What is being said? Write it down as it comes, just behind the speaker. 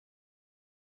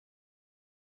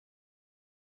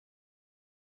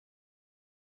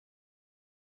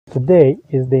Today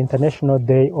is the International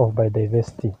Day of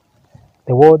Biodiversity.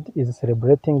 The world is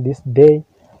celebrating this day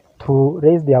to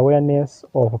raise the awareness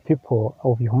of people,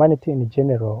 of humanity in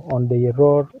general, on their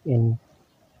role in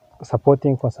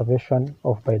supporting conservation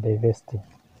of biodiversity.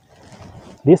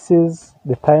 This is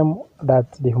the time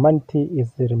that the humanity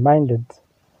is reminded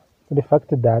to the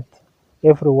fact that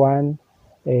everyone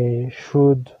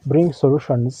should bring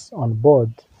solutions on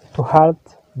board to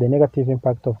halt the negative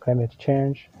impact of climate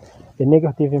change, the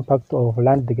negative impact of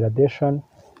land degradation,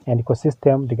 and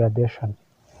ecosystem degradation.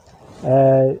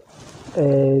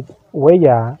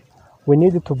 Where we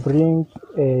need to bring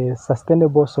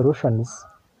sustainable solutions,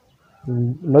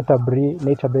 notably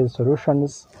nature-based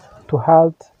solutions, to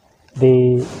halt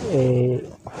the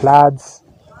floods,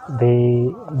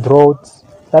 the droughts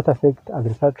that affect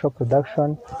agricultural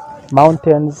production,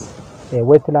 mountains,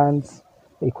 wetlands,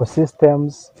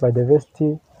 ecosystems,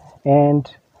 biodiversity,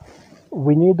 and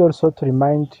we need also to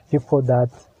remind people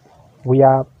that we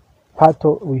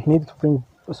need to bring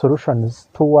solutions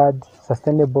toward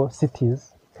sustainable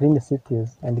cities, clean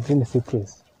cities, and green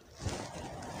cities.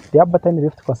 The Albertine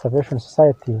Rift Conservation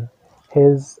Society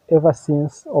has ever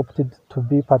since opted to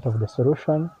be part of the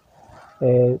solution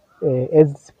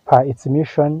as per its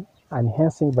mission,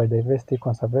 enhancing biodiversity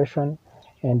conservation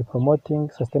and promoting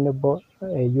sustainable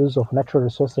use of natural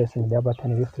resources in the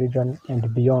Albertine Rift region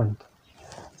and beyond.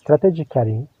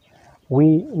 Strategically,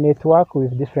 we network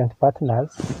with different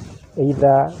partners,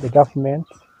 either the government,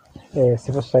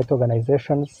 civil society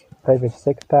organizations, private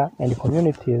sector, and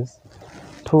communities,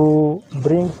 to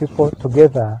bring people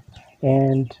together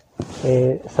and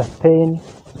sustain,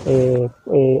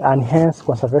 enhance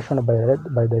conservation of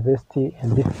biodiversity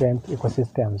in different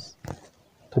ecosystems.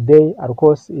 Today,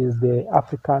 Arcos is the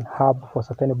African Hub for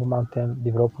Sustainable Mountain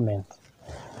Development.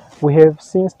 We have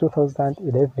since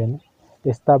 2011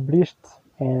 established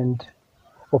and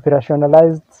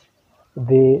operationalized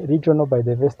the Regional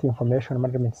Biodiversity Information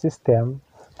Management System,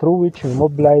 through which we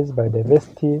mobilize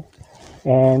biodiversity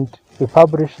and we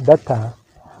publish data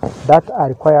that are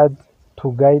required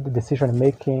to guide decision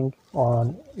making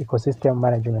on ecosystem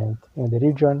management in the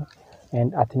region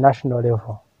and at national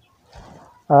level.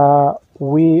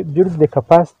 We build the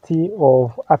capacity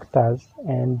of actors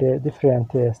and different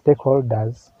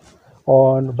stakeholders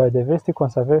on biodiversity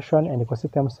conservation and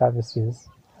ecosystem services,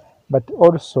 but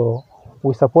also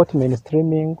we support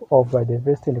mainstreaming of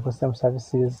biodiversity and ecosystem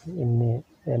services in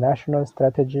national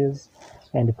strategies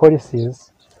and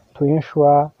policies to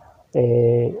ensure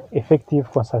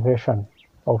effective conservation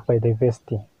of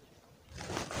biodiversity.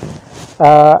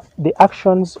 The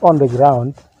actions on the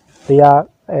ground, they are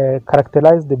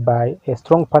characterized by a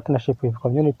strong partnership with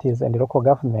communities and local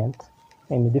government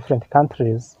in different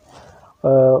countries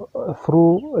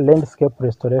through landscape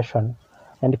restoration.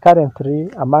 And currently,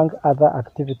 among other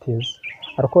activities,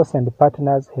 Arcos and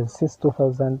partners have since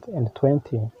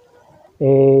 2020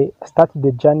 started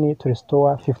the journey to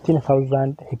restore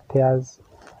 15,000 hectares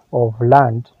of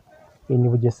land in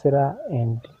Bugesera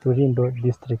and Rulindo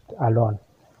district alone.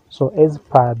 So as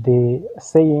per the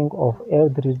saying of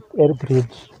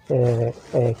Eldridge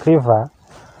Cleaver,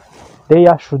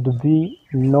 there should be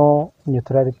no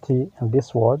neutrality in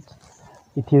this world.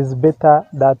 It is better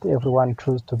that everyone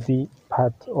choose to be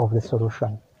part of the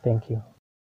solution. Thank you.